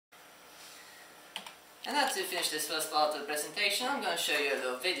And now to finish this first part of the presentation, I'm going to show you a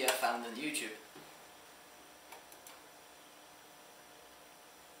little video I found on YouTube.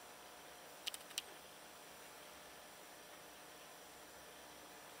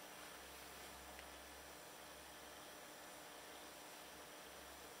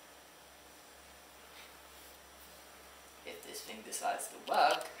 If this thing decides to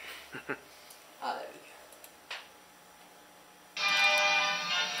work. Ah, there we go.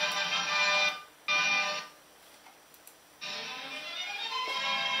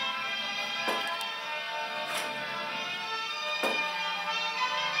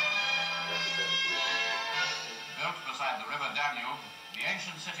 Built beside the river Danube, the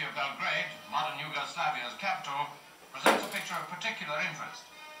ancient city of Belgrade, modern Yugoslavia's capital, presents a picture of particular interest,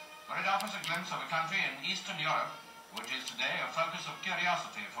 for it offers a glimpse of a country in Eastern Europe which is today a focus of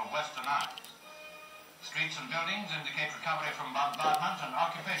curiosity for Western eyes. Streets and buildings indicate recovery from bombardment and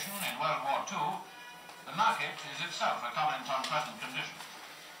occupation in World War II. The market is itself a comment on present conditions.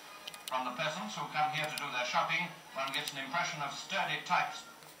 From the peasants who come here to do their shopping, one gets an impression of sturdy types,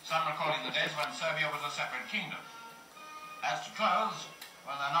 some recalling the days when Serbia was a separate kingdom. As to clothes,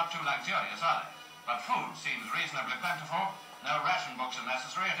 well, they're not too luxurious, are they? But food seems reasonably plentiful. No ration books are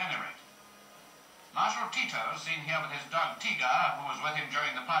necessary at any rate. Marshal Tito, seen here with his dog Tiga, who was with him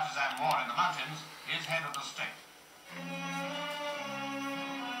during the partisan war in the mountains, is head of the state.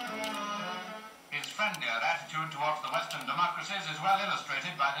 His friendlier attitude towards the Western democracies is well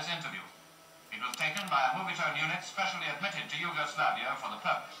illustrated by this interview. It was taken by a Movietone unit specially admitted to Yugoslavia for the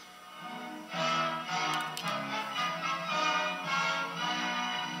purpose.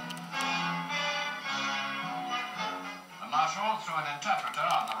 The Marshal, through an interpreter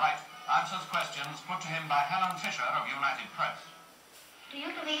on the right, answers questions put to him by Helen Fisher of United Press. Do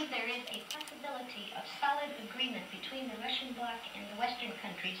you believe there is a possibility of solid agreement between the Russian bloc and the Western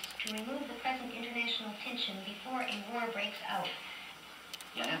countries to remove the present international tension before a war breaks out?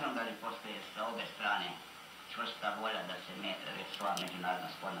 Ja ne znam da li postoje sa obe strane čvrsta volja da se sva međunarodna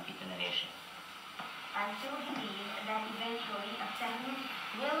sporna pitanja riješe. I still believe that eventually a settlement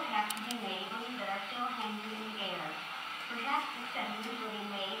will have to be made that are still hanging in the air. Perhaps the settlement will be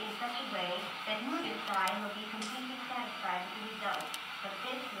made in such a way that neither side will be completely satisfied with the result. But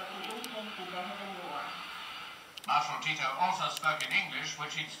this will in any case be better than war. Marshal Tito also spoke in English,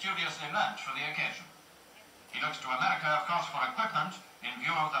 which he'd studiously learnt for the occasion. He looks to America, of course, for equipment in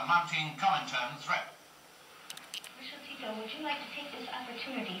view of the mounting Comintern threat. Marshal Tito, would you like to take this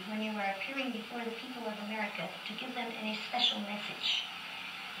opportunity when you are appearing before the people of America to give them a special message?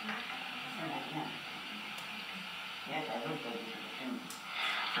 Yes, I will take this opportunity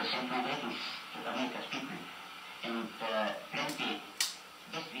to send my greetings to the America's people and plenty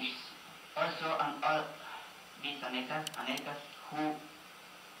best wishes also on all these Americans who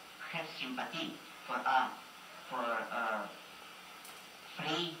have sympathy for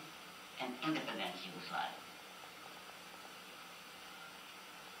free and independent Yugoslavia.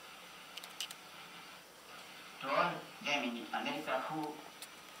 To all them in America who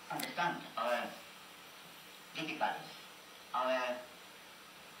understand our difficulties, our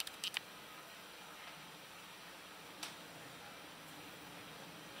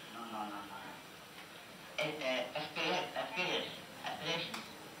aspirations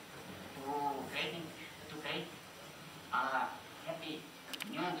to create a happy,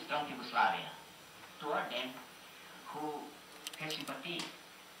 new, strong Yugoslavia. To all them who have sympathy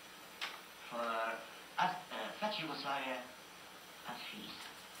for us, such Yugoslavia as she is.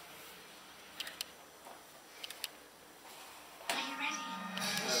 Are you ready?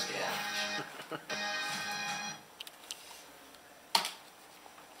 Oh, yeah.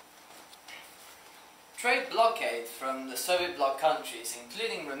 Trade blockade from the Soviet bloc countries,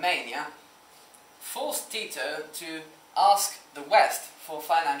 including Romania, forced Tito to ask the West for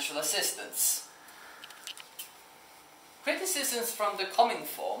financial assistance. Criticisms from the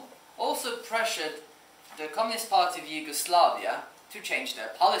Comintern also pressured the Communist Party of Yugoslavia to change their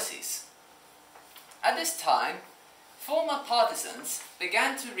policies. At this time, former partisans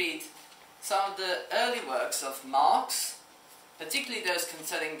began to read some of the early works of Marx, particularly those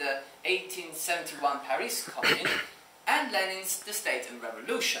concerning the 1871 Paris Commune, and Lenin's The State and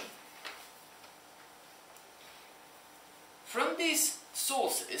Revolution. From these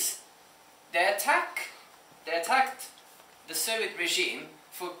sources, they attacked the Soviet regime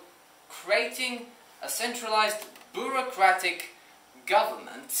for creating a centralized bureaucratic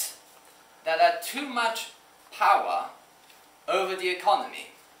government that had too much power over the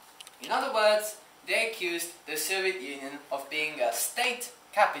economy. In other words, they accused the Soviet Union of being a state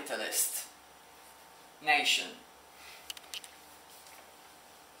capitalist nation.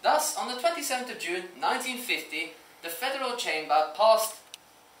 Thus, on the 27th of June 1950, the Federal Chamber passed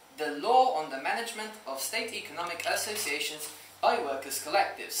the Law on the Management of State Economic Associations by Workers'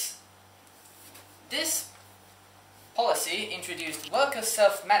 Collectives. This policy introduced workers'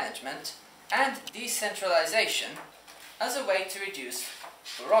 self-management and decentralization as a way to reduce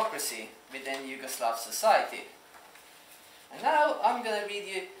bureaucracy within Yugoslav society. And now I'm going to read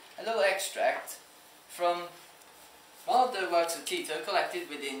you a little extract from one of the works of Tito collected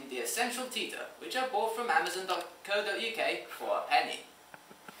within the Essential Tito, which I bought from Amazon.co.uk for a penny.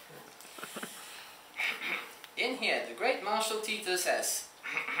 In here, the great Marshal Tito says,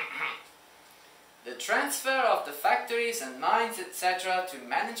 "The transfer of the factories and mines, etc. to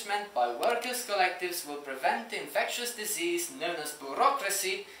management by workers' collectives will prevent the infectious disease known as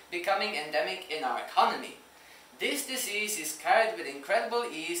bureaucracy becoming endemic in our economy. This disease is carried with incredible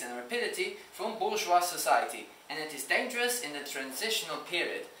ease and rapidity from bourgeois society, and it is dangerous in the transitional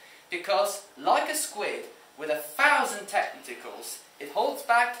period, because, like a squid with 1,000 tentacles, it holds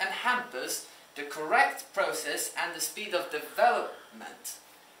back and hampers the correct process and the speed of development.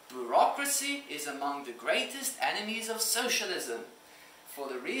 Bureaucracy is among the greatest enemies of socialism, for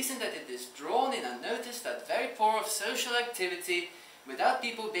the reason that it is drawn in unnoticed at very poor of social activity without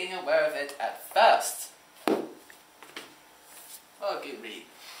people being aware of it at first." Well, good read.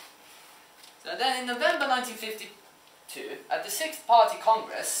 So then in November 1952, at the 6th Party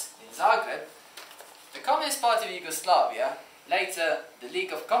Congress in Zagreb, the Communist Party of Yugoslavia, later the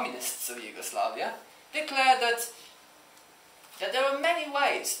League of Communists of Yugoslavia, declared that there are many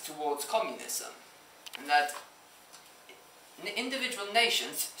ways towards communism, and that individual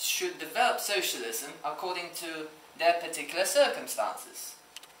nations should develop socialism according to their particular circumstances.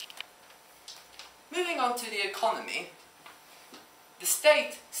 Moving on to the economy, the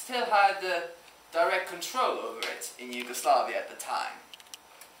state still had direct control over it in Yugoslavia at the time.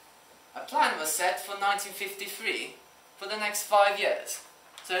 A plan was set for 1953 for the next 5 years.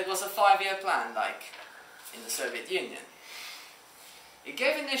 So it was a 5-year plan, like in the Soviet Union. It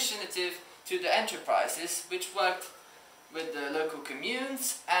gave initiative to the enterprises which worked with the local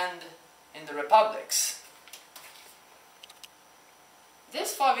communes and in the republics.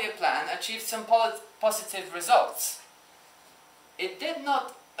 This 5-year plan achieved some positive results. It did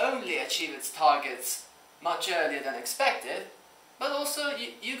not only achieve its targets much earlier than expected, but also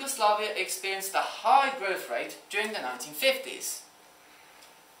Yugoslavia experienced a high growth rate during the 1950s.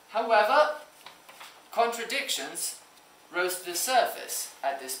 However, contradictions rose to the surface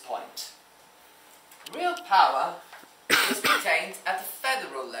at this point. Real power was retained at the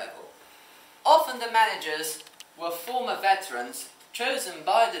federal level. Often the managers were former veterans chosen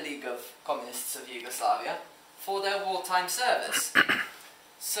by the League of Communists of Yugoslavia for their wartime service.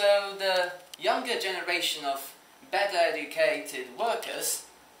 So the younger generation of better educated workers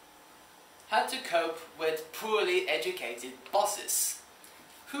had to cope with poorly educated bosses,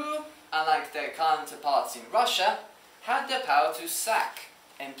 who, unlike their counterparts in Russia, had the power to sack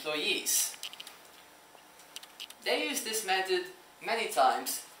employees. They used this method many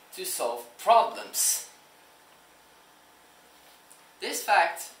times to solve problems. This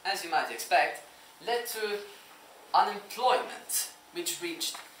fact, as you might expect, led to unemployment, which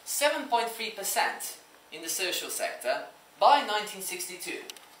reached 7.3% in the social sector by 1962.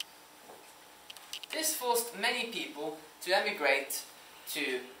 This forced many people to emigrate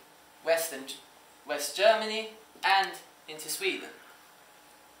to West Germany and into Sweden.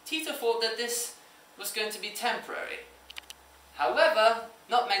 Tito thought that this was going to be temporary. However,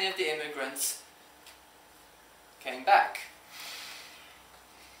 not many of the immigrants came back.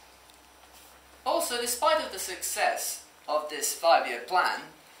 Also, despite of the success of this 5-year plan,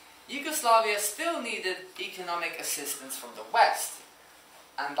 Yugoslavia still needed economic assistance from the West,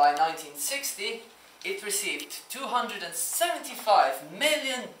 and by 1960 it received $275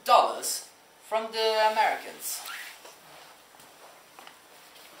 million from the Americans.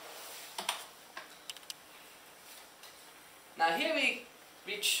 Now here we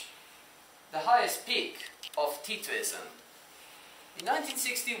reach the highest peak of Titoism. In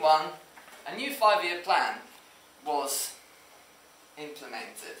 1961, a new 5-year plan was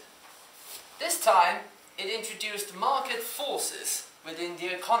implemented. This time, it introduced market forces within the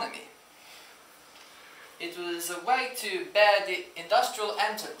economy. It was a way to bear the industrial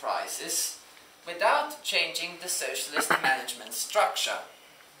enterprises without changing the socialist management structure.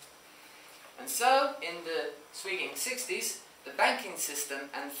 And so, in the swinging 60s, the banking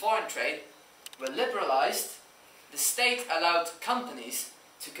system and foreign trade were liberalized, the state allowed companies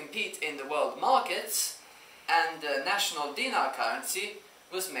to compete in the world markets, and the national dinar currency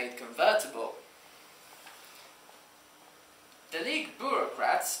was made convertible. the League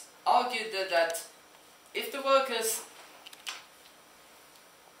bureaucrats argued that if the workers,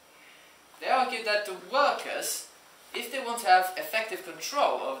 if they want to have effective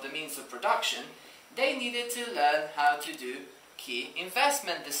control over the means of production, they needed to learn how to do key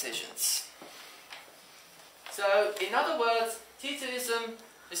investment decisions. So, in other words, Titoism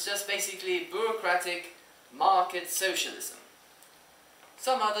is just basically bureaucratic market socialism.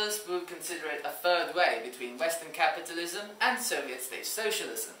 Some others would consider it a third way between Western capitalism and Soviet state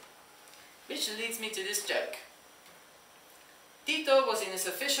socialism. Which leads me to this joke. Tito was in his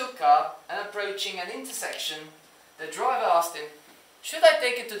official car and approaching an intersection. The driver asked him, "Should I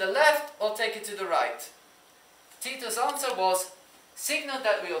take it to the left or take it to the right?" Tito's answer was, "Signal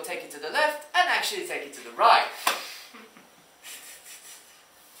that we will take it to the left and actually take it to the right."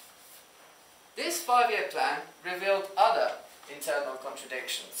 This 5-year plan revealed other internal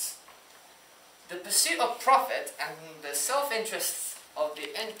contradictions. The pursuit of profit and the self-interests of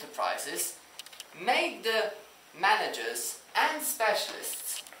the enterprises made the managers and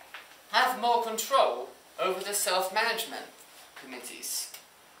specialists have more control over the self-management committees.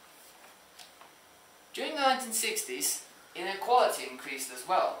 During the 1960s, inequality increased as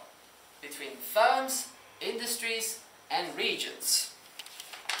well, between firms, industries and regions.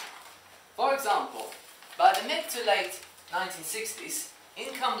 For example, by the mid to late 1960s,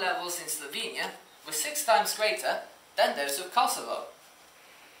 income levels in Slovenia were 6 times greater than those of Kosovo.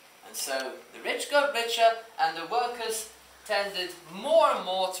 And so the rich got richer and the workers tended more and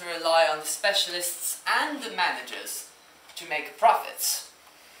more to rely on the specialists and the managers to make profits.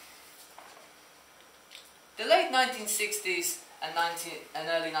 The late 1960s and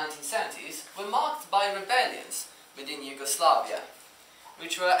early 1970s were marked by rebellions within Yugoslavia,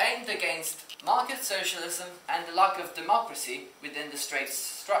 which were aimed against market socialism and the lack of democracy within the state's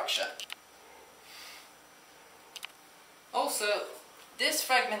structure. Also, this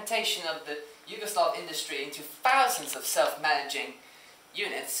fragmentation of the Yugoslav industry into thousands of self-managing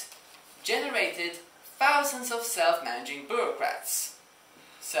units generated thousands of self-managing bureaucrats.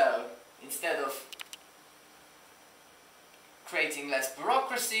 So, instead of creating less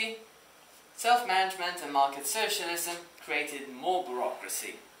bureaucracy, self-management and market socialism created more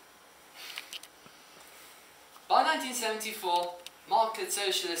bureaucracy. By 1974, market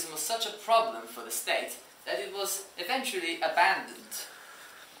socialism was such a problem for the state that it was eventually abandoned.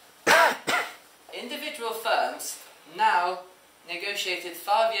 Individual firms now negotiated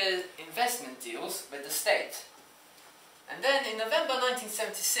 5-year investment deals with the state. And then in November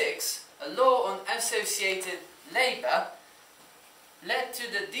 1976, a law on associated labour led to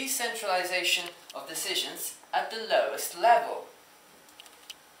the decentralization of decisions at the lowest level.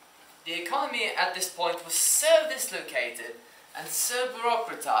 The economy at this point was so dislocated and so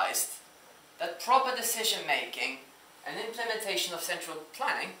bureaucratized that proper decision-making and implementation of central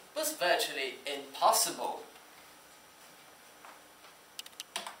planning was virtually impossible.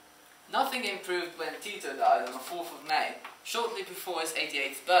 Nothing improved when Tito died on the 4th of May, shortly before his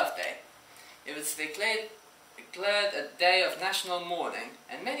 88th birthday. It was declared a day of national mourning,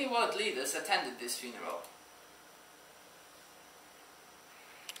 and many world leaders attended this funeral.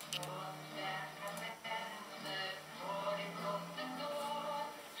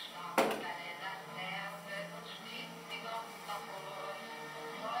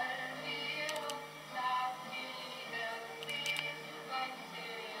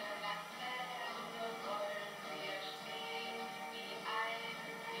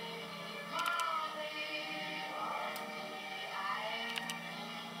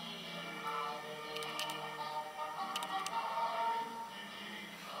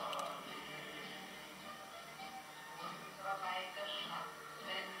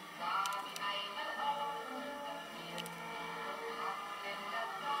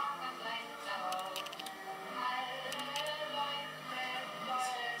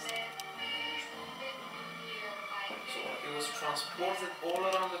 Transported all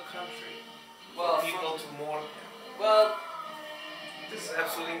around the country Well, for people to mourn him. Well, This is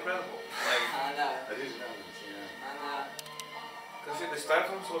absolutely incredible. I know. Because they start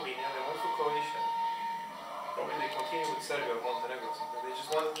from Slovenia, they went for Croatia. Probably they continue with Serbia or Montenegro or something. They just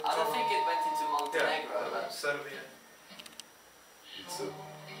wanted to I don't think it went into Montenegro. yeah, But Serbia. It's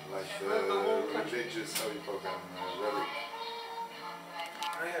like religious, how you call them, relic.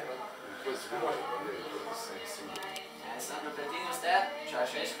 Oh, yeah, but It was the same symbol. and Sandro Pertini was there,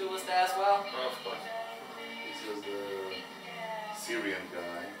 Ceausescu was there as well. oh, of course. This was the Syrian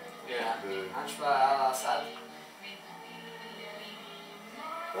guy. Yeah. The Anshar al-Assad,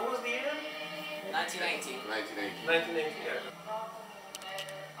 What was the year? 1980. 1980. 1980, yeah.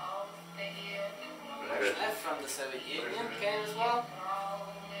 Brezhnev from the Soviet Union came as well.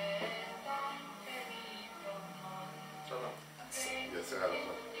 Don't know. Yes,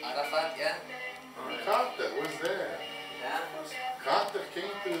 Arafat. Arafat, yeah. Carter was there. Yeah. Carter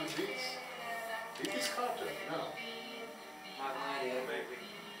came to this. It is Carter, no. I have no idea. Maybe.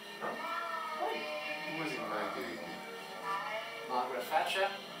 Who was in 1980? Margaret Thatcher.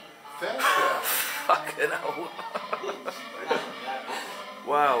 Thatcher. Fucking hell.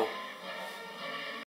 Wow.